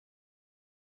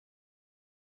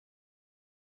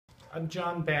I'm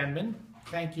John Bandman.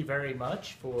 Thank you very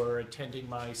much for attending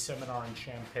my seminar in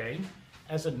Champagne.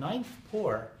 As a ninth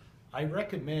pour, I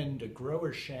recommend a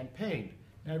grower's champagne.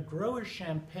 Now, grower's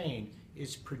champagne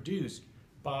is produced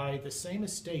by the same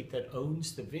estate that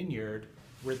owns the vineyard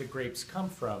where the grapes come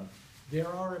from. There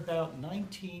are about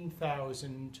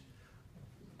 19,000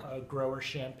 grower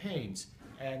champagnes,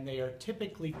 and they are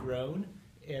typically grown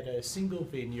at a single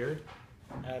vineyard,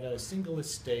 at a single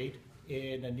estate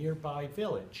in a nearby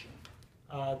village.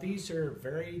 These are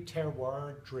very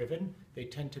terroir driven. They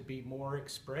tend to be more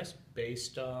expressed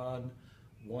based on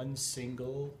one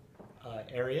single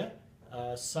area.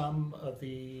 Some of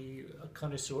the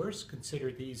connoisseurs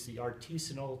consider these the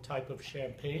artisanal type of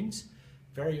champagnes.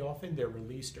 Very often they're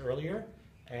released earlier,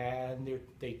 and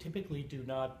they typically do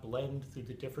not blend through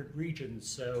the different regions,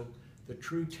 so the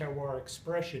true terroir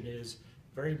expression is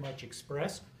very much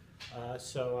expressed.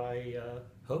 So I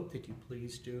hope that you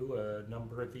please do a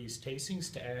number of these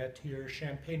tastings to add to your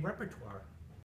champagne repertoire.